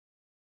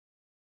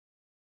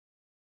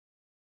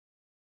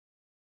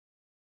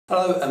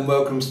Hello and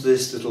welcome to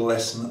this little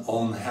lesson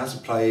on how to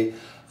play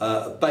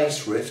a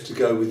bass riff to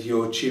go with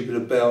your Tubular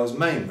Bells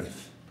main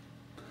riff.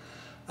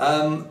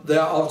 There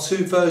are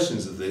two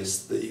versions of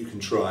this that you can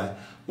try.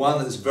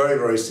 One that's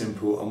very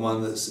simple and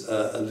one that's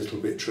a little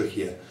bit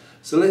trickier.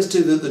 So let's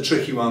do the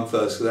tricky one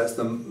first, because that's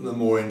the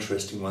more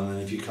interesting one, and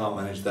if you can't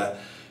manage that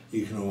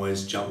you can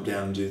always jump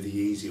down and do the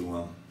easier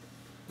one.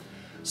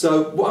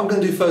 So what I'm going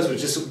to do first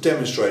is just sort of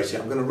demonstrate it.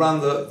 I'm going to run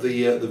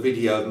the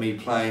video of me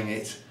playing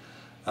it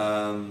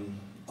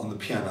on the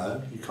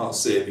piano. You can't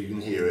see it, but you can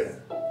hear it.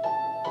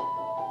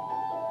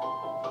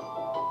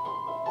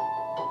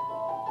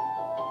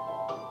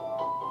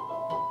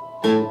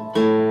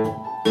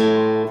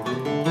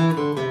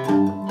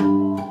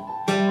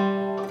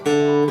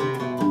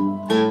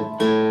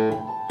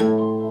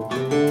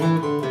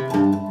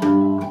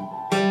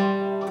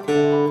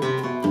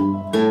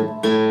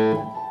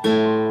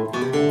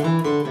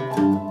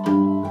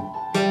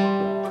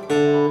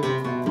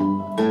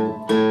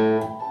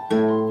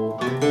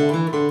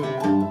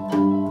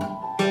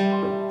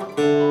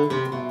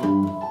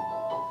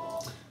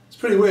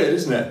 Pretty weird,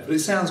 isn't it? But it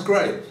sounds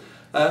great.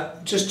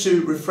 Just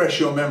to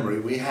refresh your memory,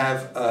 we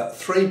have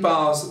 3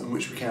 bars in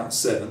which we count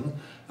 7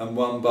 and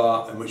 1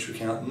 bar in which we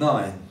count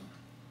 9.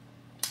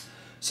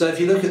 So if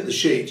you look at the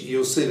sheet,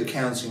 you'll see the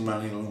counting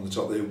running along the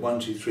top there, 1,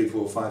 2, 3,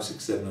 4, 5,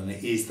 6, 7, and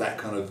it is that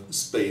kind of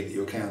speed that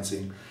you're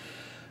counting.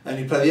 And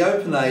you play the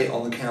open A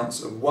on the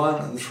counts of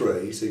 1 and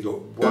 3, so you've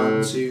got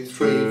 1, 2,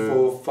 3,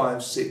 4,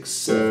 5, 6,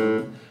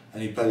 7,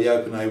 and you play the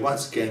open A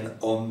once again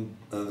on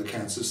the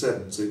counts of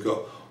 7. So you've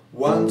got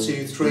 1,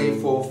 2,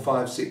 3, 4,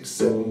 5, 6,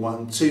 7,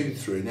 1, 2,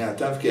 3. Now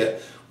don't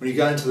forget, when you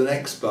go into the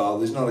next bar,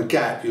 there's not a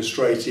gap, you're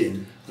straight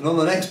in. And on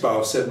the next bar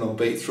of 7 on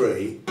beat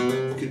 3,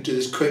 you could do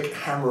this quick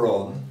hammer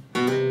on,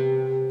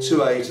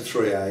 2A to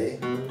 3A,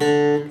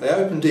 play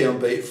open D on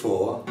beat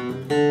 4,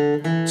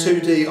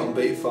 2D on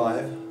beat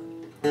 5,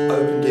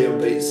 open D on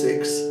beat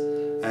 6,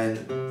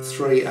 and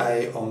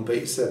 3A on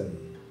beat 7.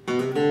 So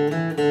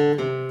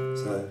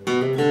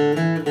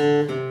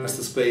that's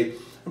the speed.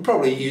 And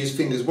probably use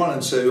fingers 1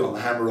 and 2 on the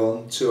hammer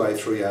on, 2A,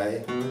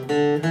 3A,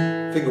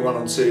 finger 1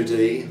 on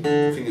 2D,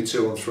 finger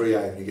 2 on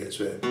 3A when you get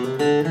to it.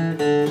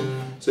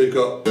 So you've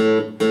got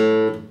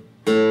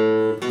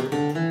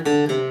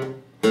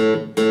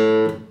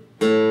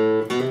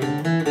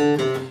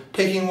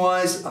picking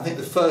wise, I think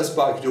the first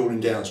bar you could do all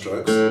in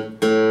downstrokes,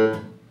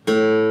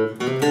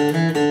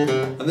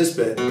 and this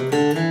bit,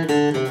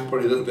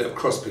 probably a little bit of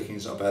cross picking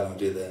is not a bad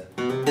idea there.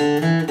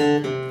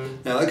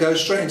 Now that goes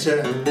straight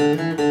into,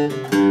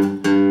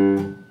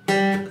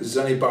 there's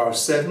only a bar of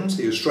 7,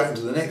 so you're straight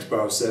into the next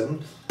bar of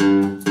 7.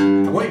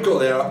 And what you've got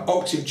there are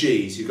octave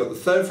Gs. You've got the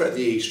 3rd fret of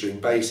the E string,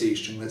 bass E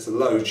string, that's a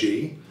low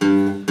G,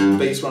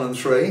 beats 1 and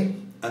 3,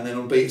 and then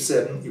on beat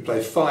 7 you play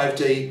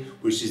 5D,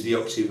 which is the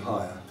octave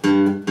higher.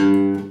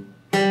 And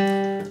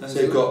so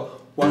you've got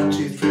 1,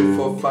 2, 3,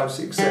 4, 5,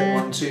 6, 7,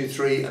 1, 2,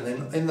 3, and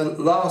then in the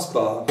last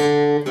bar,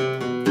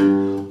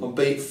 on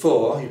beat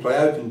 4 you play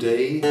open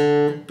D,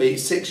 beat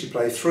 6 you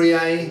play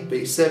 3A,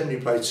 beat 7 you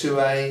play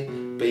 2A,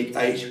 beat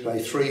 8 you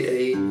play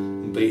 3E,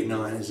 and beat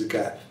 9 is a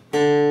gap.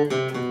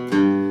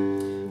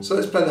 So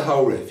let's play the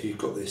whole riff. You've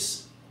got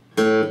this.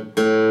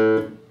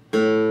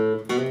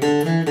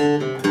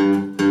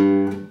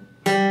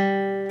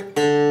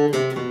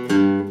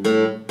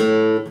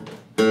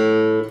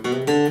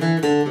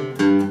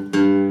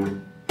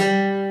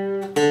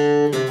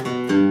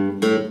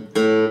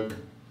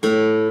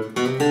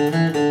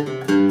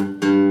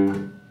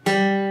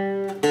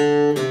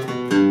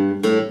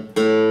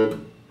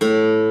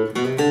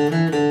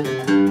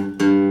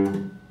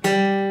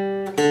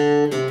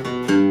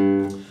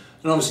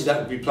 And obviously that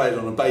would be played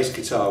on a bass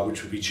guitar,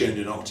 which would be tuned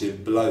an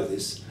octave below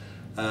this,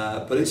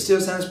 but it still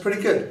sounds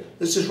pretty good.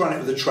 Let's just run it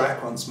with the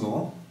track once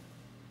more.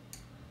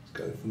 Let's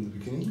go from the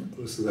beginning.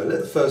 Also, let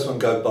the first one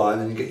go by,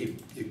 and then you get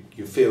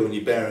your feel and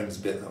your bearings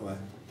a bit that way.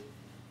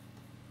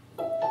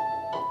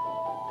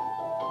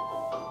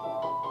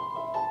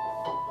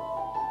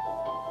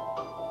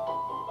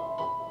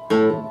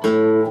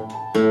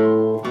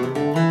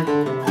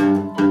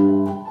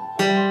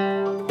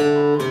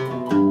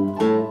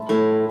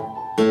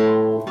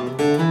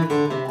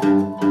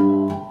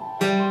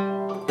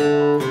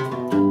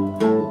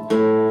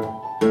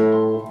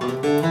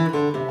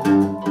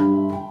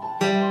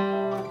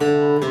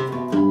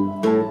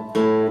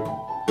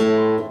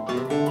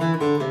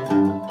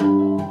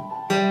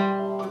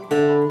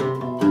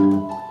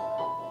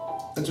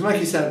 And to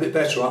make it sound a bit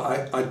better,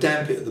 I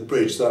damp it at the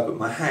bridge, so I put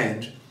my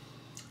hand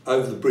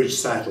over the bridge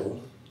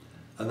saddle,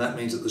 and that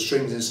means that the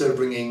strings, instead of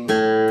ringing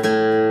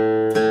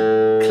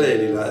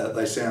clearly like that,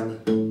 they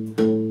sound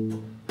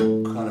kind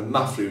of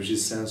muffly, which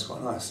sounds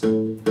quite nice.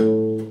 And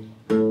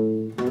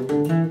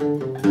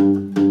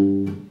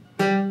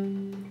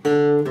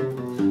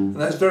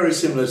that's very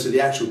similar to the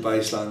actual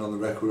bass line on the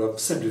record. I've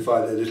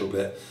simplified it a little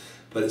bit,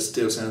 but it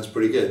still sounds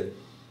pretty good.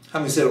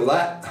 Having said all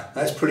that,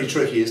 that's pretty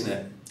tricky, isn't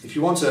it? If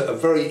you want a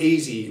very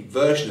easy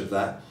version of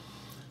that,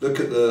 look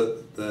at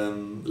the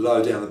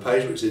lower down the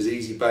page which says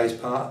easy bass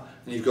part,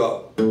 and you've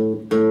got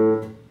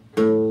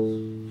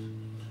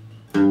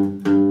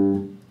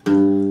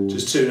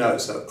two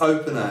notes, so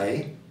open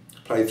A,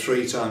 played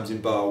 3 times in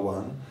bar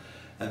 1,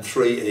 and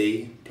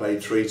 3E,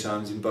 played 3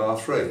 times in bar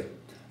 3,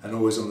 and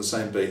always on the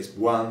same beats,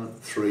 1,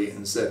 3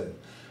 and 7.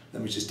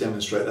 Let me just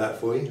demonstrate that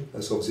for you.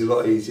 That's obviously a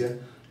lot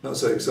easier, not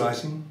so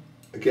exciting.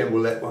 Again,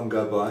 we'll let one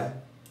go by.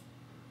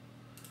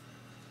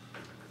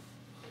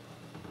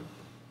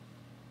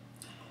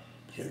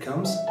 Here it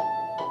comes.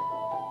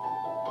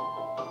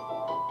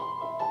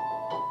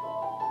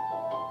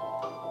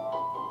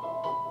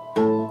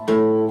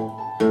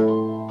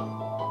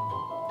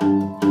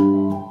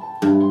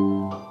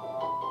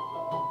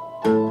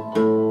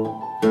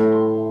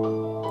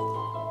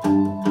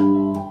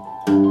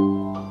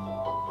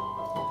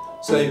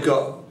 So you've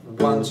got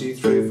 1, 2,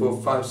 3,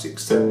 4, 5,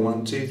 6, 7,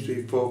 1, 2,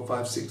 3, 4,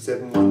 5, 6,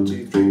 7, 1,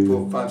 2, 3,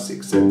 4, 5,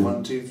 6, 7,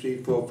 1, 2, 3,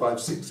 4, 5,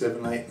 6,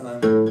 7, 8,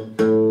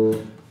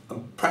 9.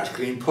 And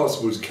practically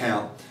impossible to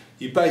count.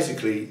 You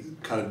basically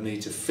kind of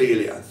need to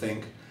feel it, I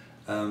think,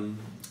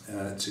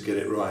 to get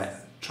it right.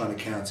 Trying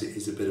to count it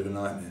is a bit of a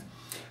nightmare.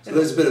 So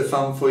there's a bit of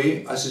fun for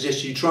you. I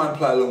suggest you try and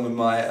play along with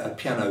my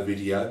piano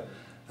video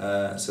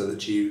so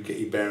that you get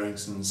your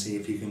bearings and see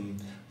if you can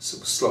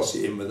sort of slot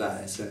it in with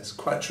that. It's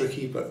quite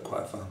tricky but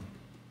quite fun.